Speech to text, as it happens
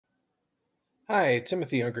Hi,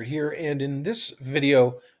 Timothy Unkert here, and in this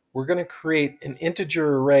video, we're going to create an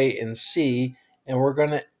integer array in C, and we're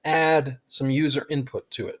going to add some user input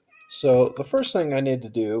to it. So the first thing I need to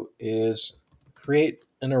do is create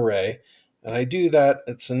an array, and I do that,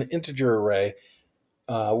 it's an integer array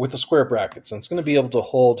with the square brackets, and it's going to be able to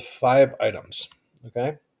hold 5 items,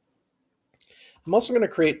 okay? I'm also going to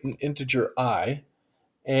create an integer I,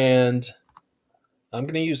 and I'm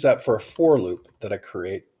going to use that for a for loop that I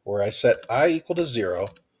create, where I set I equal to 0.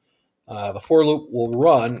 The for loop will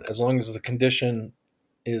run as long as the condition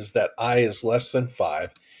is that I is less than 5.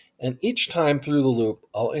 And each time through the loop,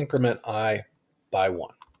 I'll increment I by 1.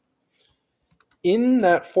 In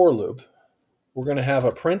that for loop, we're going to have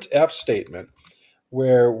a printf statement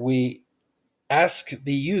where we ask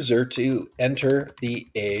the user to enter the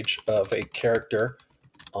age of a character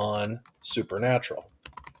on Supernatural,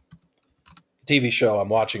 TV show I'm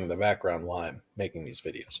watching in the background while I'm making these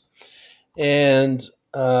videos. And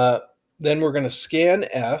then we're going to scan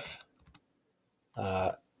F,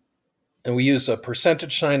 and we use a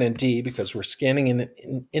percentage sign and D because we're scanning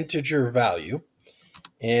an integer value,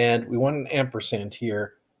 and we want an ampersand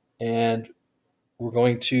here, and we're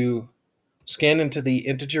going to scan into the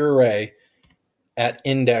integer array at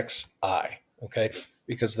index I, okay?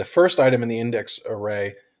 Because the first item in the index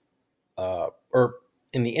array, or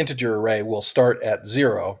in the integer array, will start at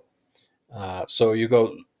 0. So you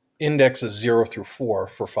go indexes 0 through 4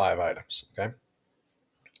 for 5 items, okay? I'm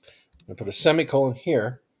going to put a semicolon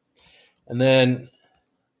here, and then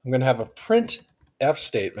I'm going to have a printf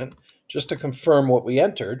statement just to confirm what we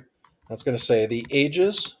entered. That's going to say the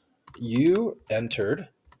ages you entered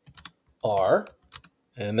are,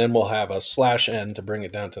 and then we'll have a /n to bring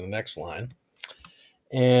it down to the next line.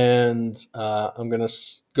 And I'm going to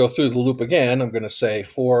go through the loop again. I'm going to say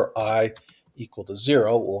for I equal to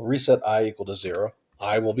 0. We'll reset I equal to 0.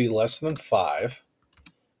 I will be less than 5.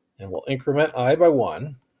 And we'll increment I by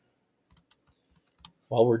 1.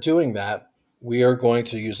 While we're doing that, we are going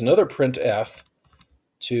to use another printf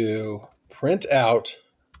to print out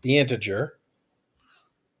the integer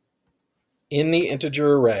in the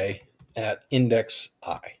integer array at index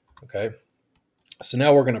I, okay? So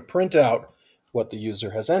now we're going to print out what the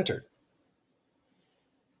user has entered.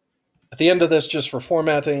 At the end of this, just for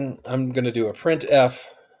formatting, I'm going to do a printf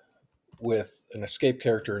with an escape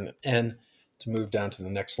character and an N to move down to the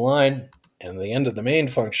next line. And at the end of the main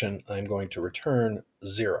function, I'm going to return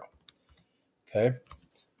 0. Okay,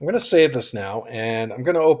 I'm going to save this now, and I'm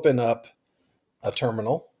going to open up a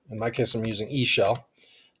terminal. In my case, I'm using eShell,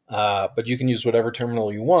 but you can use whatever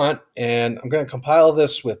terminal you want. And I'm going to compile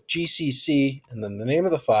this with GCC and then the name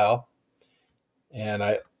of the file. And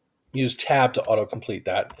I use tab to autocomplete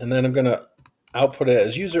that. And then I'm going to output it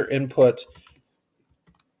as user input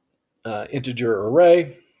integer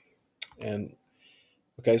array. And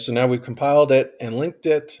okay, so now we've compiled it and linked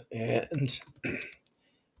it. And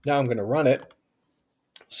now I'm going to run it.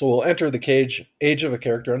 So we'll enter the age of a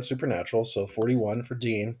character on Supernatural. So 41 for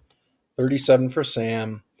Dean, 37 for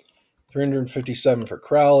Sam, 357 for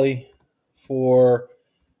Crowley, 4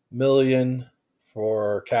 million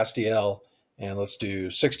for Castiel, and let's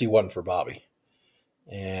do 61 for Bobby.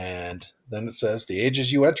 And then it says the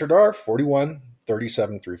ages you entered are 41,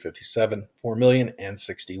 37, 357, 4 million, and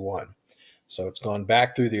 61. So it's gone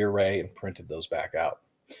back through the array and printed those back out.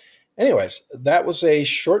 Anyways, that was a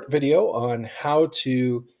short video on how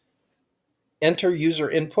to enter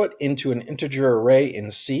user input into an integer array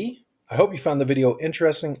in C. I hope you found the video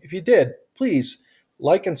interesting. If you did, please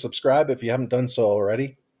like and subscribe if you haven't done so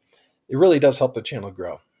already. It really does help the channel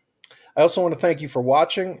grow. I also want to thank you for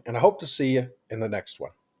watching, and I hope to see you in the next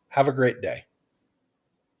one. Have a great day.